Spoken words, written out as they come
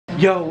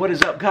Yo, what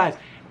is up, guys?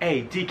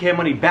 Hey, DK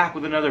Money back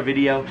with another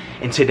video.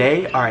 And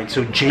today, alright,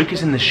 so Jake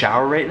is in the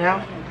shower right now,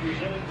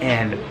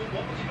 and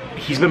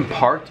he's been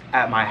parked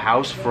at my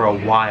house for a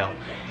while.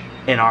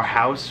 In our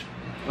house,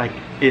 like,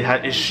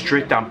 is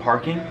strict on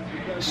parking,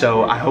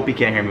 so I hope he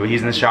can't hear me, but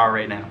he's in the shower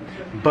right now.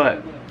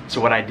 But,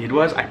 so what I did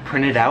was, I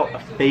printed out a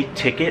fake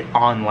ticket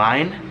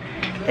online,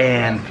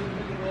 and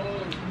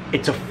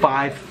it's a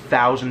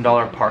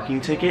 $5,000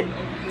 parking ticket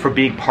for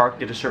being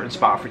parked at a certain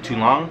spot for too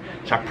long.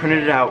 So I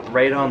printed it out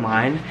right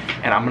online,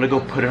 and I'm gonna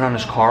go put it on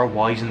his car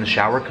while he's in the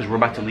shower, because we're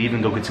about to leave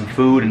and go get some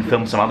food and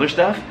film some other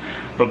stuff.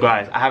 But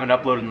guys, I haven't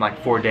uploaded in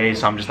like 4 days,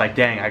 so I'm just like,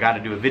 dang, I gotta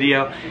do a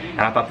video.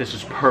 And I thought this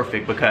was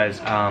perfect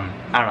because, I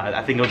don't know,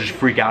 I think he'll just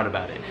freak out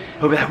about it.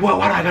 He'll be like, whoa,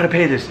 why do I gotta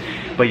pay this?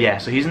 But yeah,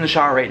 so he's in the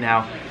shower right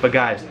now. But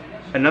guys,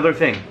 another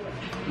thing,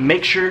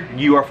 make sure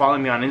you are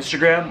following me on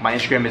Instagram. My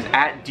Instagram is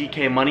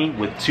 @DKMoney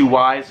with 2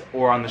 Y's,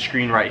 or on the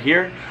screen right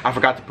here. I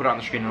forgot to put it on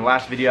the screen in the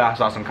last video. I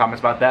saw some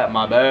comments about that,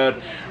 my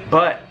bad.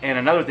 But, and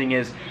another thing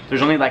is,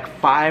 there's only like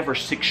 5 or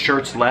 6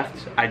 shirts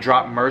left. I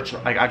dropped merch,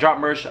 I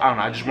don't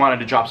know, I just wanted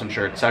to drop some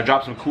shirts. So I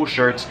dropped some cool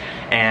shirts,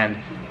 and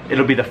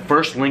it'll be the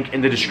first link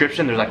in the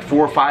description. There's like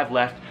 4 or 5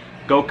 left.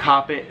 Go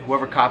cop it.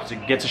 Whoever cops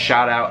it gets a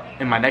shout out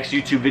in my next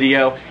YouTube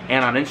video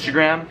and on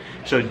Instagram.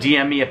 So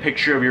DM me a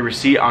picture of your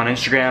receipt on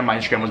Instagram. My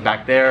Instagram was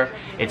back there.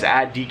 It's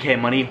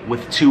 @DKMoney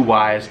with 2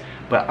 Y's.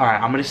 But alright,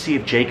 I'm gonna see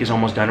if Jake is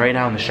almost done right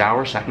now in the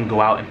shower so I can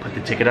go out and put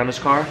the ticket on his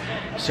car.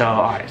 So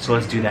alright, so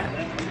let's do that.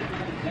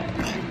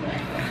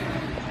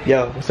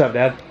 Yo, what's up,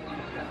 Dad?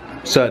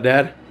 What's up,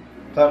 Dad?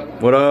 What's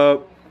up? What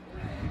up?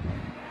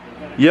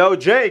 Yo,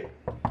 Jake.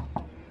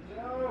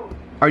 Yo.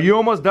 Are you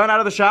almost done out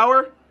of the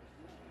shower?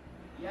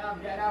 Yeah,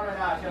 I'm getting out right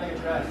now. I gotta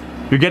get dressed.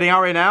 You're getting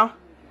out right now?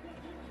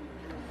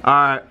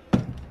 Alright.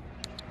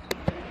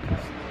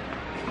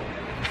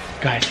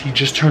 Guys, he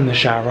just turned the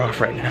shower off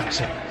right now,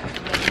 so.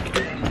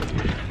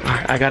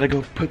 Alright, I gotta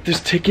go put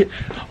this ticket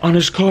on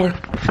his car.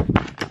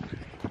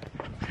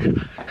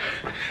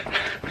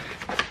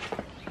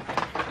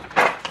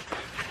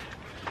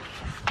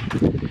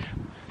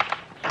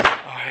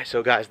 Alright,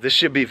 so guys, this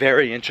should be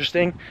very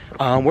interesting.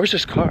 Where's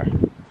his car?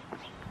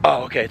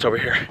 Oh, okay, it's over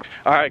here.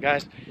 All right,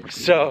 guys.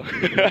 So,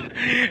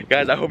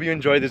 guys, I hope you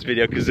enjoyed this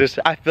video, because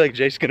I feel like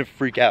Jake's gonna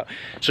freak out.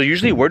 So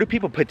usually, where do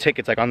people put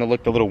tickets? Like on the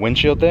little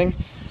windshield thing?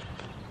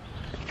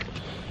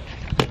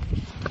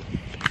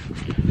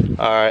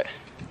 All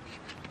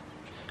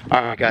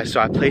right, guys. So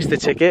I placed the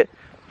ticket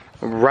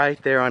right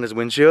there on his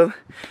windshield,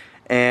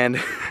 and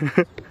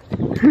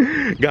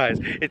guys,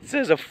 it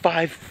says a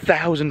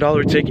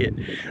 $5,000 ticket.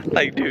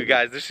 Like, dude,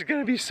 guys, this is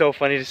gonna be so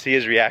funny to see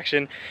his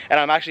reaction. And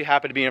I'm actually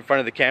happy to be in front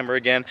of the camera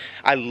again.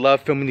 I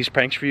love filming these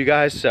pranks for you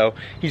guys. So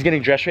he's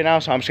getting dressed right now,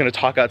 so I'm just gonna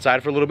talk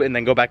outside for a little bit and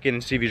then go back in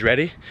and see if he's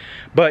ready.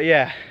 But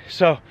yeah,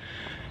 so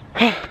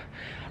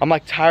I'm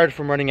like tired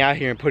from running out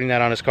here and putting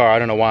that on his car. I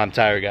don't know why I'm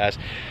tired, guys.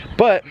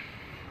 But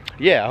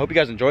yeah, I hope you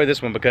guys enjoy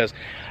this one, because,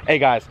 hey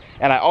guys,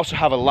 and I also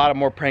have a lot of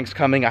more pranks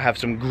coming. I have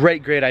some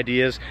great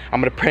ideas.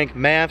 I'm gonna prank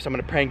Mavs, I'm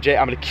gonna prank Jake,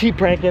 I'm gonna keep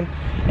pranking.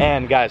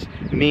 And guys,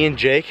 me and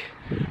Jake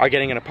are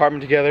getting an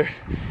apartment together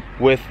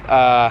with,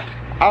 I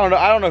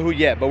don't know who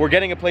yet, but we're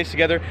getting a place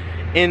together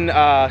in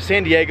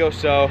San Diego,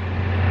 so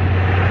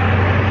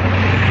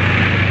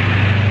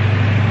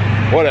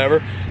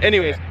whatever.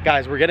 Anyways,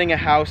 guys, we're getting a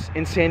house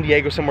in San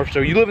Diego somewhere.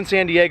 So you live in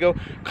San Diego,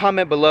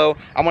 comment below.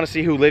 I want to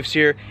see who lives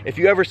here. If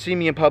you ever see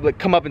me in public,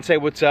 come up and say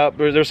what's up.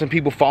 There's some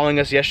people following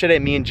us yesterday,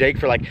 me and Jake,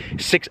 for like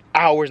 6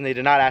 hours, and they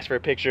did not ask for a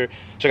picture.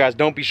 So guys,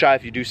 don't be shy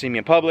if you do see me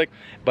in public.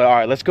 But all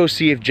right, let's go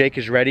see if Jake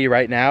is ready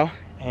right now.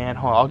 And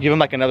hold on, I'll give him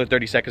like another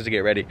 30 seconds to get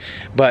ready.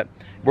 But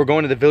we're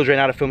going to the village right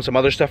now to film some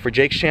other stuff for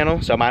Jake's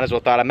channel. So I might as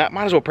well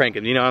prank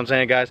him, you know what I'm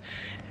saying, guys?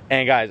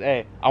 And guys,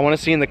 hey, I want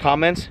to see in the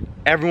comments,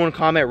 everyone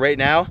comment right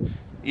now.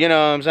 You know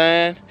what I'm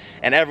saying?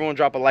 And everyone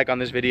drop a like on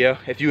this video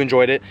if you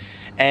enjoyed it.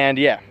 And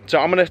yeah, so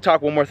I'm gonna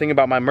talk one more thing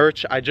about my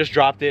merch. I just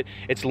dropped it.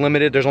 It's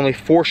limited. There's only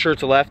 4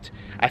 shirts left,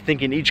 I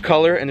think, in each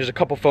color, and there's a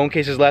couple phone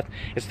cases left.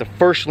 It's the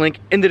first link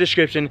in the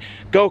description.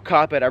 Go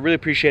cop it. I really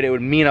appreciate it. It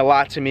would mean a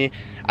lot to me.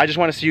 I just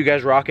want to see you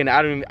guys rocking.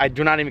 I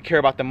do not even care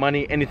about the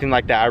money, anything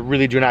like that. I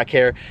really do not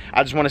care.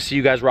 I just want to see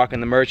you guys rocking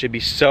the merch. It'd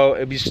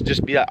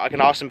just be like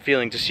an awesome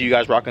feeling to see you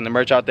guys rocking the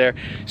merch out there.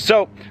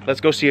 So let's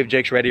go see if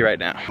Jake's ready right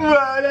now.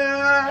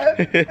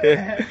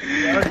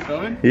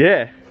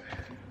 Yeah,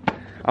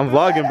 I'm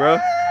vlogging, bro.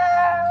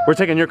 We're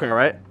taking your car,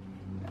 right?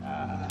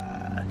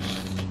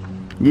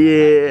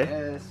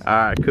 Yeah.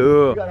 Alright,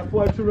 cool. We gotta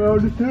flex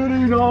around the city,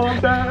 you know what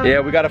I'm saying? Yeah,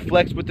 we gotta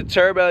flex with the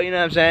turbo, you know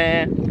what I'm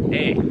saying?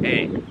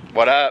 Hey,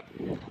 What up?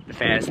 the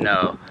fans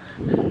know.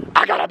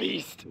 I got a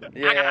beast.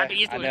 Yeah, I got a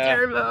beast with a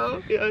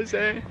turbo. You know what I'm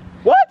saying?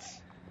 What?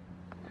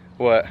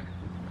 What?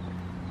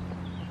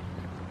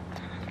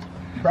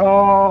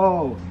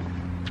 Bro.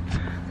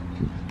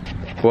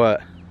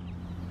 What?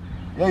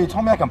 Yo, you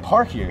told me I can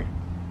park here.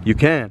 You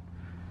can.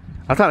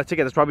 That's not a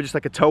ticket, that's probably just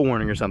like a tow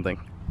warning or something.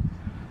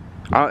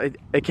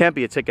 It can't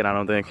be a ticket, I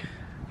don't think.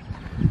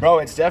 Bro,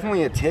 it's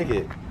definitely a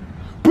ticket.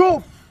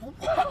 Bro!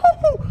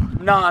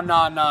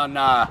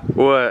 Nah.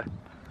 What?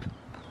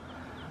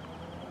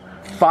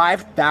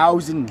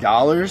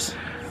 $5,000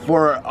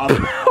 for a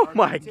Oh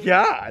my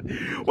God.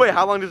 Wait,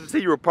 how long does it say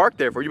you were parked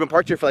there for? You've been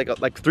parked here for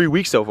like 3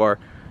 weeks so far.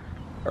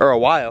 Or a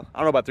while. I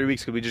don't know about 3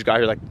 weeks because we just got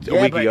here like a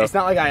week ago. It's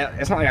not like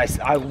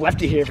I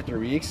left it here for 3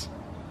 weeks.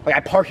 Like I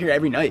park here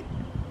every night.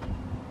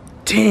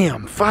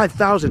 Damn,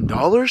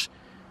 $5,000?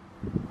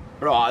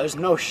 Bro, there's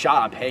no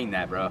shot I'm paying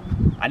that, bro.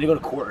 I need to go to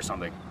court or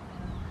something.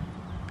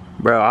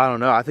 Bro, I don't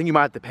know. I think you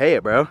might have to pay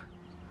it, bro.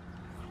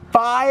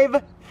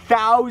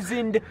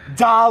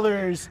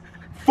 $5,000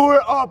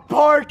 for a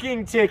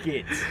parking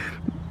ticket.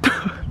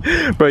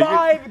 Bro,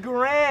 $5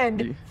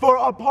 grand for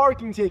a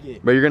parking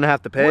ticket. Bro, you're gonna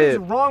have to pay it.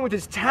 What is wrong with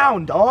this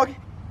town, dog?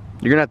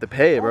 You're gonna have to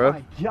pay it, bro. Oh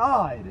my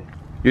God.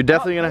 You're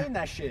definitely I'm not gonna. paying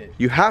that shit.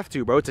 You have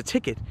to, bro. It's a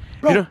ticket.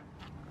 Bro, You know.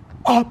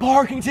 a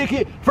parking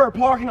ticket for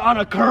parking on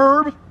a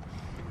curb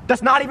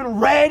that's not even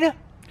red?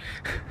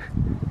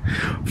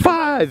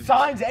 5.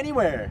 Signs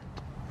anywhere.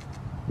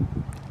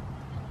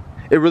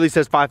 It really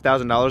says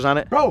 $5,000 on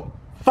it. Bro,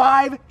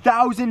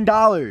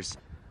 $5,000.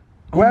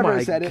 Whoever Oh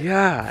my said it.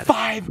 God.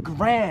 $5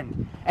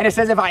 grand. And it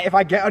says if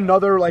I get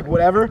another like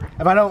whatever,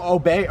 if I don't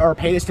obey or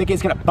pay this ticket,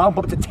 it's gonna bump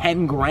up to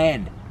 10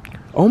 grand.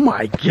 Oh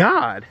my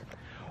God.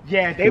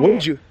 Yeah, they What would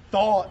did you-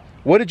 thought.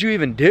 What did you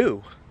even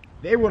do?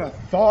 They would have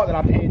thought that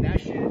I'm paying that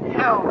shit.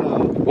 Hell no.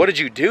 What did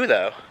you do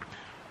though?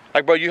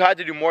 Like, bro, you had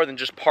to do more than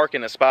just park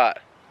in a spot.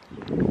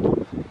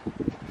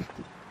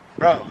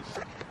 Bro.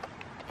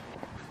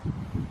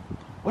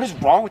 What is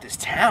wrong with this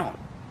town?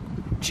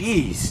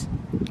 Jeez.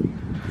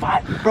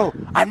 Bro,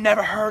 I've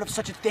never heard of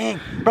such a thing.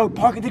 Bro,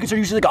 parking tickets are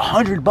usually like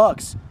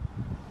 $100.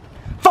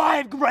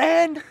 $5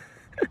 grand?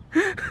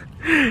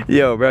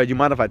 Yo, bro, you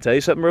mind if I tell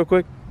you something real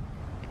quick?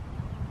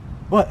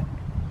 What?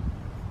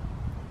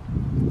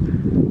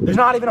 There's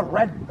not even a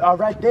red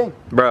thing.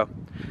 Bro,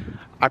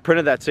 I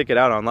printed that ticket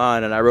out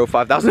online and I wrote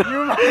 5,000.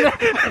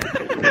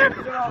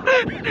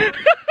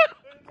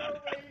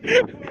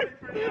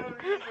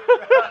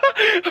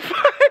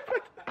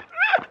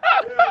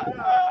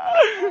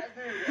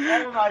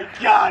 Oh my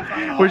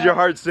God. Was your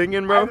heart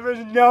singing, bro?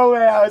 There's no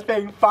way I was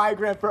paying $5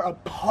 grand for a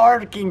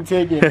parking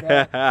ticket,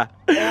 man. Oh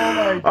my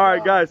God. All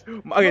right, guys.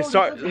 Okay, Bro,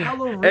 sorry. this looks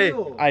hella Hey,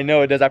 real. I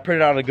know it does. I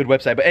printed it out on a good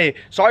website. But hey,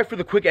 sorry for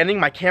the quick ending.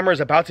 My camera is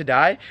about to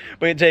die.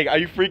 But Jake, are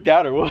you freaked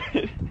out or what?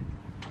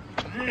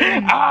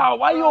 Ow,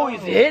 why you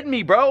always hit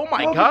me, bro? Oh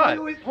my God. You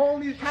always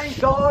pulling these tanks,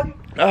 dog?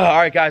 All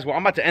right, guys. Well,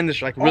 I'm about to end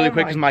this like really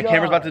quick because my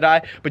camera's about to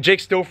die. But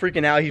Jake's still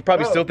freaking out. He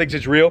probably still thinks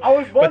it's real. I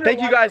was But wondering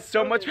thank you guys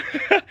so much.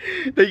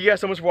 Thank you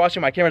guys so much for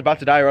watching. My camera's about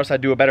to die, or else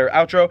I'd do a better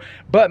outro.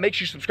 But make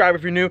sure you subscribe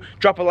if you're new.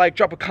 Drop a like,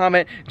 drop a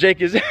comment.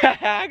 Jake is.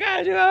 I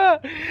got you. All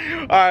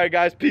right,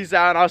 guys. Peace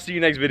out, and I'll see you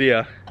next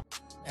video.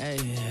 Hey,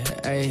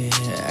 hey,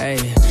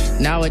 hey.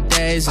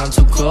 Nowadays I'm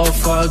too cool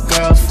for a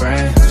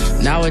girlfriend.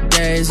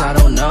 Nowadays I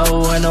don't know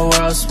when the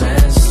world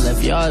spins.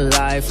 Live your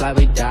life like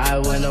we die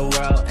when the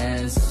world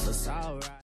ends.